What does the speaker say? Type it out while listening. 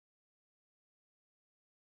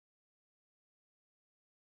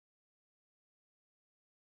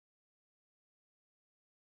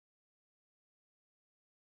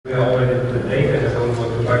We are already to the date and I don't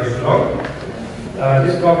want to drag it long.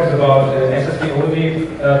 This talk is about SSD only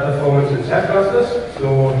performance in Ceph clusters.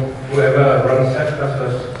 So whoever runs Ceph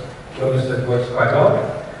clusters knows that it works quite well.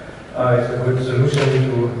 It's a good solution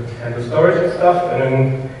to handle storage and stuff. And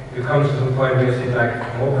then you come to the point where you think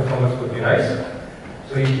like more performance would be nice.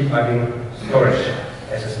 So you keep adding storage,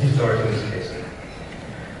 SSD storage in this case.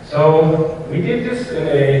 So we did this in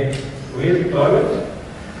a real deployment.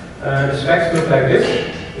 The specs look like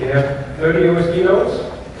this. We have 30 OSD nodes,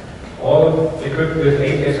 all equipped with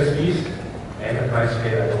 8 SSDs, enterprise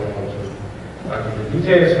scale. I don't want to argue the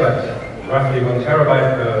details, but roughly 1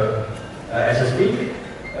 terabyte per SSD.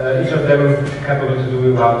 Each of them capable to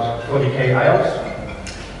do about 40K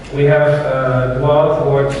IOPS. We have dual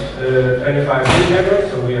port 25 millimeter,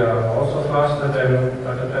 so we are also faster than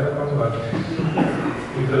Telecom, but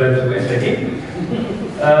equivalent to SSD.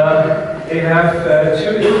 They have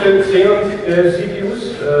 2 different Xeon CPUs,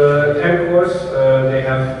 10 cores. They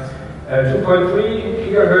have 2.3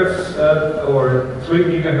 gigahertz or 3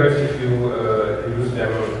 gigahertz if you use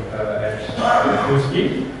them at full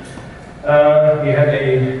speed. We had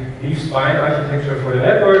a leaf-spine architecture for the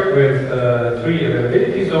network with 3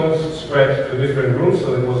 availability zones spread to different rooms,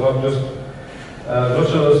 so it was not just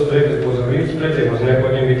virtual split, it was a real split, it was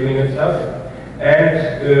networking between and stuff.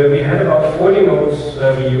 And we had about 40 nodes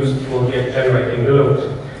we used for generating the load.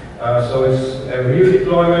 So it's a real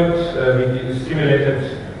deployment. We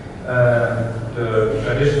simulated the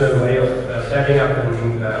traditional way of setting up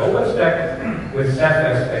an OpenStack with Ceph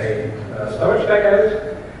as a storage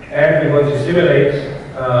backend. And we want to simulate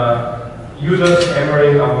users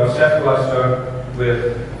hammering our Ceph cluster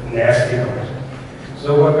with nasty nodes.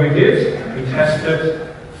 So what we did, we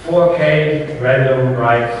tested 4K random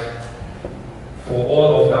write for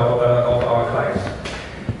all of our clients.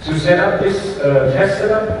 To set up this test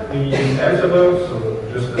setup, we used Ansible, so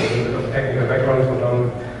just a little bit of technical background for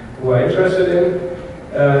those who are interested in,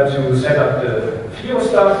 to set up the FIO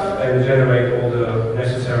stuff and generate all the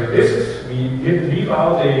necessary disks. We did leave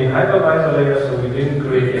out a hypervisor layer, so we didn't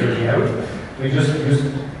create any VM. We just used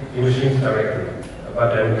the machines directly,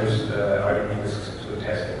 but then used RDB disks to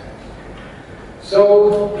test it.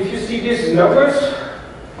 So if you see these numbers,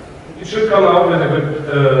 it should come out with a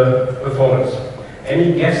good performance.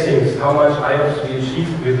 Any guessings how much IOPS we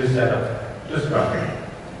achieved with this setup? Just roughly.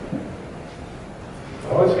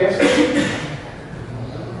 No one's guessing?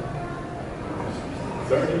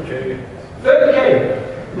 30K. 30K!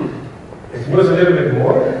 It was a little bit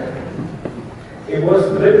more. It was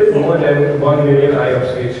a little bit more than 1 million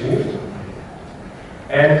IOPS we achieved.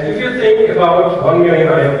 And if you think about 1 million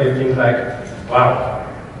IOPS, you think like, wow,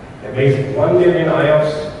 amazing, 1 million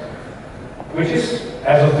IOPS, which is,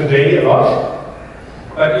 as of today, a lot.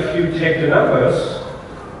 But if you take the numbers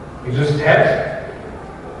we just had,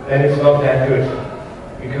 then it's not that good.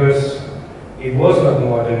 Because it was not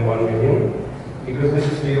more than 1 million, because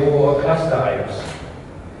this is the overall cluster IOPS.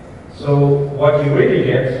 So what you really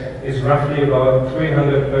get is roughly about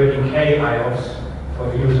 330K IOPS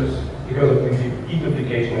for the users, because of the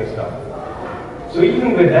deduplication and stuff. So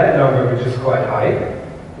even with that number, which is quite high,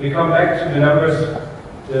 we come back to the numbers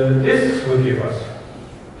the disks will give us.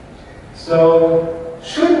 So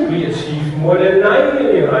shouldn't we achieve more than 9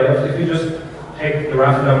 million IOPS if we just take the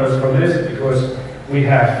rough numbers from this, because we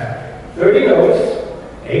have 30 nodes,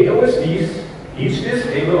 8 OSDs, each disk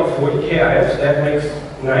able of 40K IOPS, that makes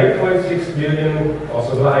 9.6 billion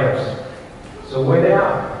possible IOPS. So where they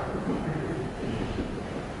are?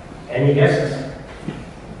 Any guesses?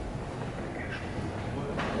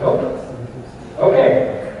 No? Okay.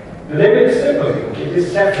 The limit is simple. It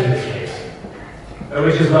is Ceph in this case,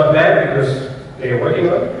 which is not bad because they are working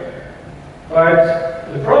on it.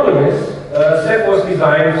 But the problem is, Ceph was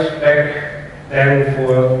designed back then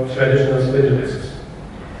for traditional splitter disks.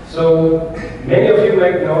 So many of you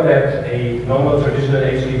might know that a normal traditional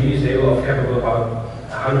HDD is capable of about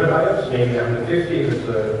 100 IOPS, maybe 150 if it's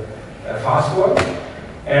a fast one.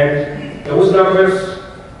 And those numbers,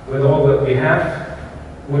 with all that we have,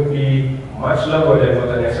 would be much lower than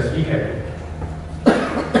what an SSD can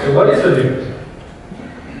do. So what is the limit?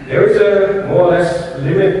 There is a more or less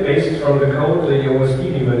limit based from the code the OSD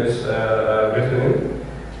daemon is written in,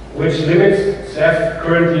 which limits Ceph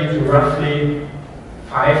currently to roughly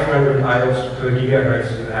 500 IOPS per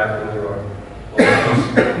gigahertz you have in your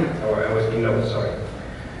OSD node, sorry.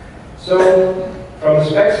 So from the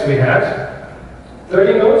specs we had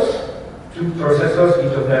 30 nodes, 2 processors,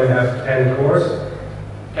 each of them have 10 cores,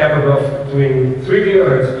 capable of doing 3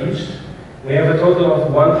 gigahertz each. We have a total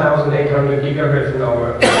of 1,800 gigahertz in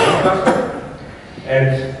our cluster,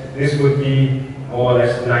 and this would be more or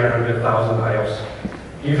less 900,000 IOPS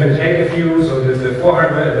give and take a few, so that the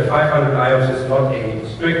 400 and the 500 IOPS is not a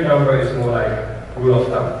strict number, it's more like rule of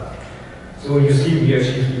thumb. So you see we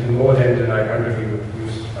achieved even more than the 900 we would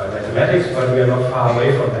use by mathematics, but we are not far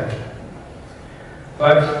away from that.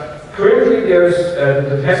 But currently there's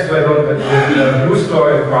the tests were done with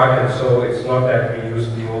BlueStore and Kraken, so it's not that we use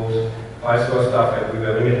the old FileStore stuff and we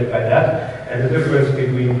were limited by that. And the difference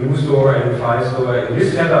between BlueStore and FileStore in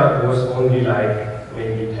this setup was only like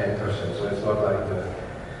maybe 10%, so it's not like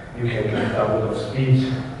you can get double the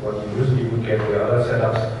speed what you usually would get with other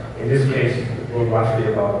setups. In this case, it was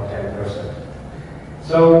roughly about 10%.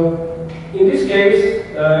 So in this case,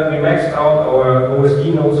 we maxed out our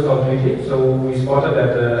OSD nodes completely. So we spotted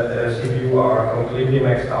that the CPU are completely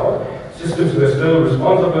maxed out. Systems were still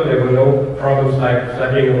responsible. There were no problems like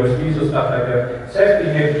flapping OSDs or stuff like that. Ceph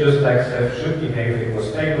behaved just like Ceph should behave. It was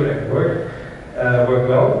stable and worked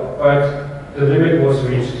well, but the limit was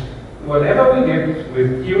reached. Whatever we did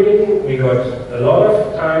with tuning, we got a lot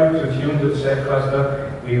of time to tune the Ceph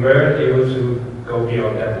cluster. We weren't able to go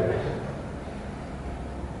beyond that limit.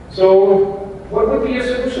 So, what would be a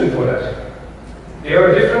solution for that? There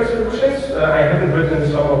are different solutions. I haven't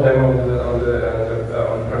written some of them on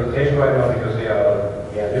the presentation right now because they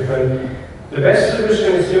are different. The best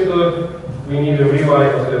solution is simple. We need a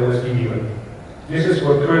rewrite of the OSD daemon. This is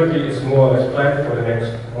what currently is more or less planned for the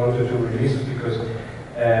next 1 to 2 releases because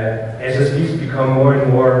SSDs become more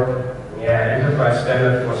and more enterprise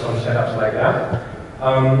standard for some setups like that.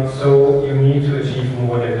 So you need to achieve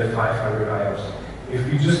more than the 500 IOPS.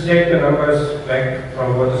 If you just take the numbers back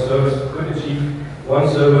from what the service could achieve, one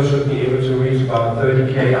server should be able to reach about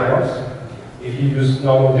 30K IOPS. If you use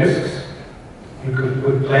normal disks, you could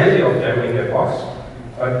put plenty of them in a box,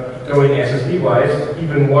 but going SSD-wise,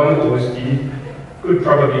 even one OSD could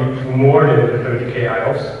probably do more than the 30K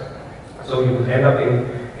IOPS. So you would end up in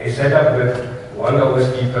a setup with one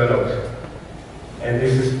OSD per node. And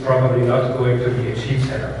this is probably not going to be a cheap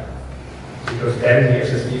setup, because then the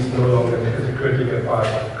SSD is no longer the critical part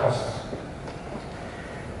of costs.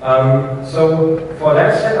 So for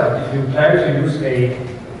that setup, if you plan to use a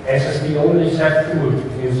SSD-only Ceph pool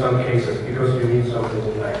in some cases, because you need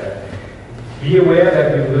something like that, be aware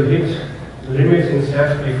that you will hit limits in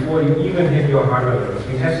Ceph before you even hit your hardware limits.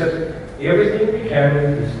 We tested everything we can.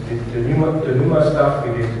 We did the NUMA stuff,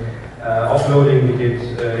 we did offloading, we did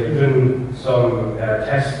even some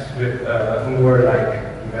tests with more like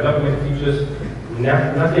development features.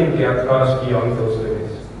 Nothing got us beyond those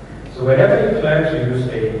limits. So whenever you plan to use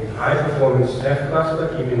a high-performance Ceph cluster,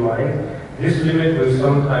 keep in mind this limit will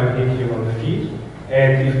sometime hit you on the feed.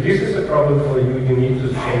 And if this is a problem for you, you need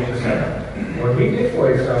to change the setup. What we did,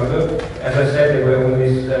 for example, as I said, there were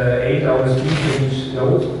only 8 hours each in each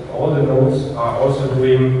node. All the nodes are also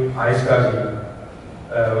doing iSCSI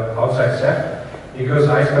outside Ceph, because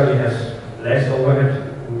iSCSI has less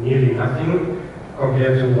overhead, nearly nothing,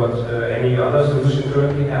 compared to what any other solution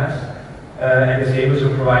currently has, and is able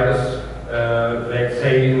to provide us, let's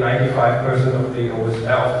say, 95% of the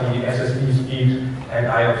SSD speed and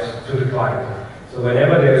IOPS to the client. So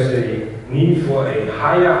whenever there is a need for a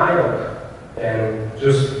higher IOP than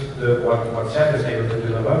just what Ceph is able to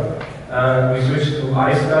deliver, we switch to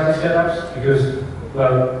iSCSI setups because,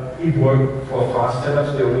 well, it worked for fast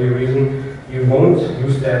setups. The only reason you won't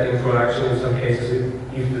use that in production in some cases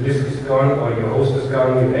if the disk is gone or your host is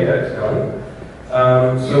gone, your data is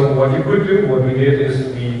gone. So what you could do, what we did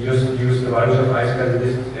is we just used a bunch of iSCSI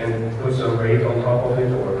disks and put some RAID on top of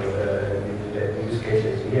it, or in this case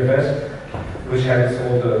it's EFS, which has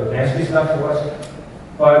all the nasty stuff for us.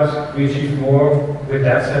 But we achieved more with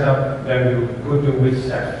that setup than we could do with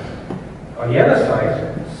Ceph. On the other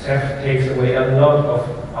side, Ceph takes away a lot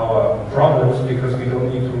of our problems because we don't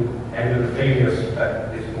need to handle the failures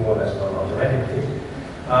that is more or less done automatically.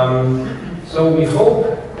 So we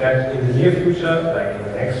hope that in the near future, like in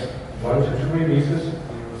the next 1 to 2 releases,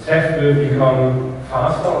 Ceph will become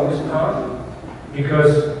faster on this part,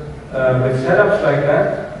 because with setups like that,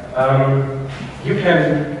 you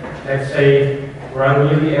can, let's say, run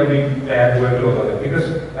nearly every bad workload on it. Because,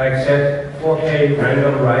 like I said, 4K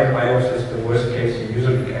random write IOPS is the worst case you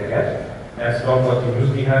usually can get. That's not what you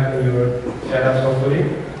usually have in your setups, hopefully.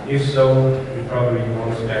 If so, you probably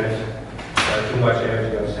won't spend too much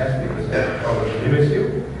energy on Ceph, because that probably limits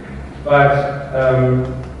you. But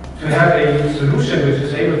to have a solution which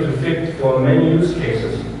is able to fit for many use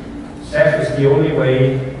cases, Ceph is the only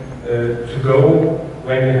way to go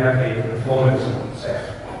when you have a performance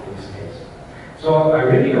Ceph in this case. So I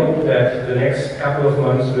really hope that the next couple of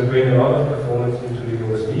months will bring a lot of performance into the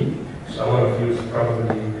USB. Someone of you is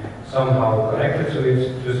probably somehow connected to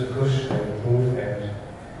it. Just push and move and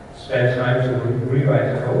spend time to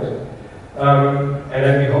rewrite the code. And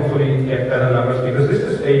then we hopefully get better numbers, because this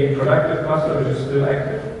is a productive cluster which is still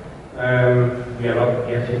active. We are not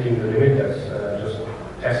yet hitting the limit, that's just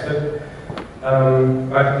tested.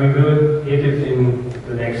 But we will hit it in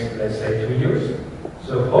the next, let's say, 2 years.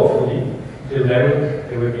 So hopefully, till then,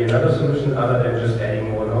 there will be another solution other than just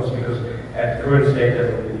adding more nodes, because at current state,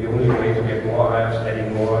 that will be the only way to get more IOPS,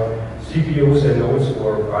 adding more CPUs and nodes,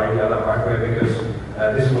 or buying other hardware, because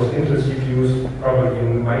this was Intel CPUs. Probably you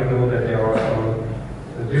might know that there are some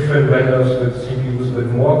different vendors with CPUs with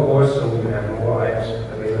more cores, so you have more IOPS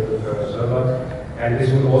available per server. And this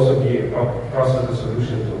would also be a processor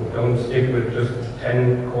solution, so don't stick with just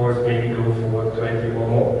 10 cores, maybe go for 20 or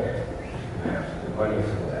more. You have the money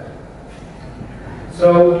for that. So,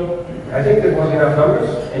 I think that was enough numbers.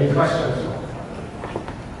 Any questions?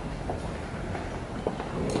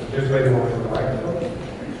 Just wait a moment for the microphone.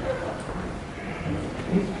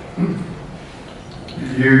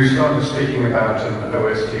 You started speaking about an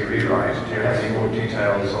OSD rewrite. Do you have any more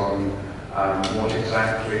details on what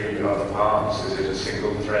exactly are the parts? Is it a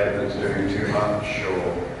single thread that's doing too much,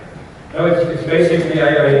 or? No, it's basically, I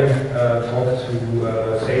talked to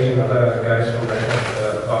Sage and other guys from Red Hat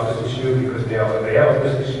about this issue, because they are aware of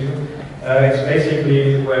this issue. It's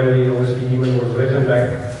basically when the OSD daemon was written back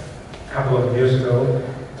a couple of years ago,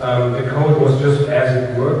 the code was just as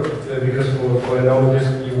it worked, because for a normal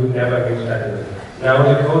disk you would never use that. Now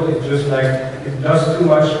the code is just like, it does too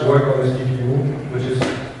much work on the CPU, which is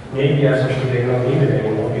maybe as of today not needed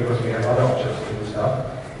anymore, because we have other options to do stuff.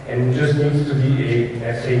 And it just needs to be a,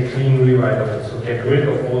 let's say, clean rewrite of it. So get rid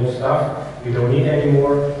of all the stuff we don't need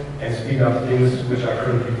anymore, and speed up things which are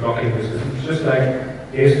currently blocking this. It's just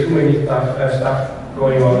like, there's too many stuff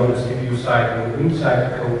going on the CPU side and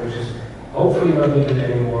inside the code, which is hopefully not needed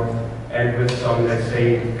anymore. And with some, let's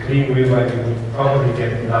say, clean rewrite, you would probably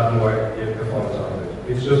get a lot more performance out of it.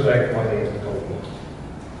 It's just like what they told me.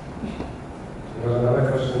 Was another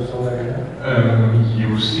question somewhere here?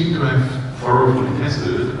 You seem to have thoroughly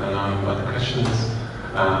tested it, but the question is,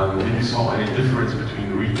 did you saw any difference between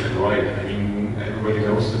read and write? I mean, everybody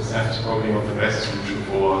knows that Ceph is probably not the best solution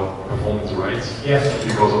for performance writes, yes,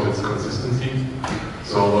 because of its consistency.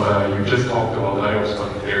 So you just talked about IOPS,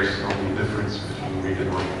 but there's no difference between read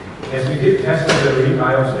and write. Yes, we did test the read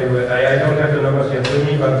IOPS. I don't have the numbers yet with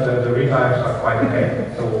me, but the read IOPS are quite okay.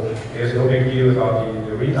 So there's no big deal about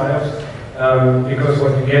the read IOPS. Because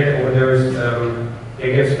what you get over there is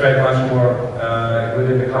they get spread much more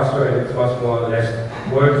within the cluster, and it's much more or less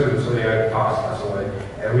work to do, so they are faster. So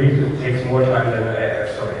a read takes more time than a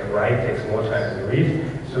write takes more time than a read.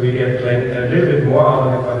 So we get a little bit more out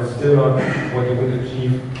of it, but it's still not what you would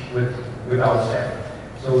achieve without Ceph.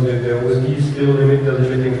 So the OSD still limit the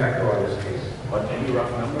limiting factor in this case. But any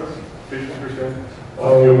rough numbers? 50%?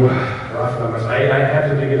 Oh, rough numbers. I have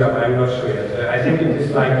to dig it up. I'm not sure yet. I think it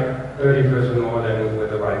is like 30% more than with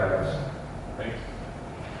the write IOPS. Thanks.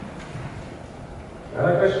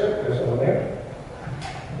 Another question? There's one there.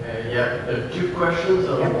 Yeah, two questions.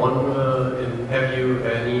 One, have you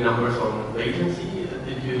any numbers on latency?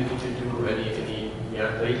 Did you do any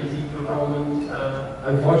latency performance?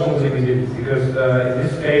 Unfortunately, we didn't, because in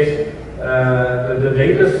this case, the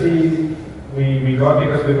latency we got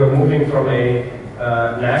because we were moving from a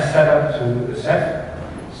NAS setup to the Ceph.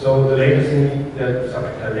 So the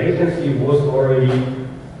latency was already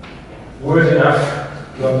worth enough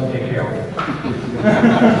not to take care of it.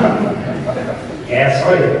 Yeah,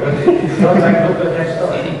 sorry, but it's not like not that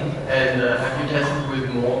story. And have you tested with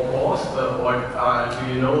more cores, or do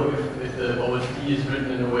you know if the OSD is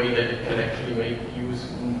written in a way that it can actually use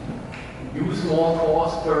more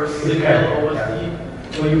cores per single OSD? Yeah.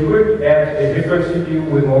 So you could add a different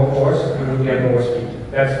CPU with more cores, you would get more speed.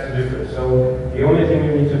 That's the difference. So the only thing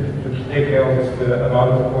you need to take care of is the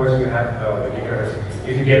amount of cores you have, the gigahertz.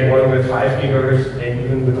 If you get one with 5 gigahertz, and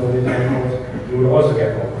even with only 10 cores, you would also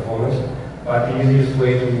get more performance. But the easiest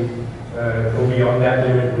way to go beyond that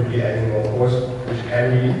limit would be adding more cores, which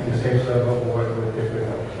can be in the same server or with different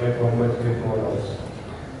nodes, with more nodes.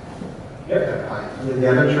 Yep. The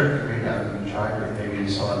other trick we have been trying, or maybe you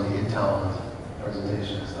saw in the Intel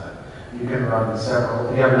presentation, is that you can run several,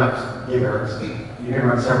 if you have enough gigahertz, you can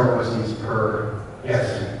run several OSDs per. Yes.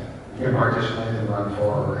 You can partition it and run 4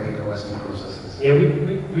 or 8 OSD processes. Yeah,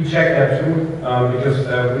 we checked that too, because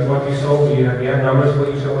with what we saw, we have numbers for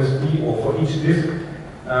each OSD or for each disk,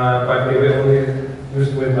 but they were only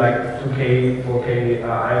used with like 2K, 4K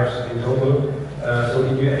IOPS in total. So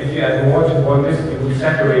if you add more to one disk, it would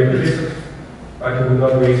saturate the disk, but it would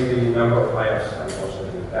not raise the number of IOPS,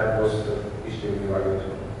 unfortunately. That was the issue we were into.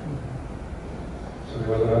 So there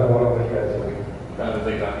was another one over here, I think. That is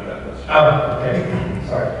exactly that question. Oh, okay.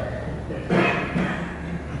 Sorry.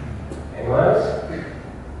 Anyone else?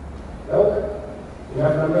 No?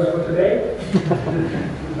 Enough numbers for today?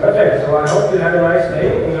 Perfect. So I hope you had a nice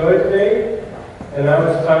day. Enjoy today. And now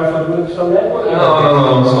it's time for doing some networking.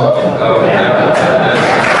 No.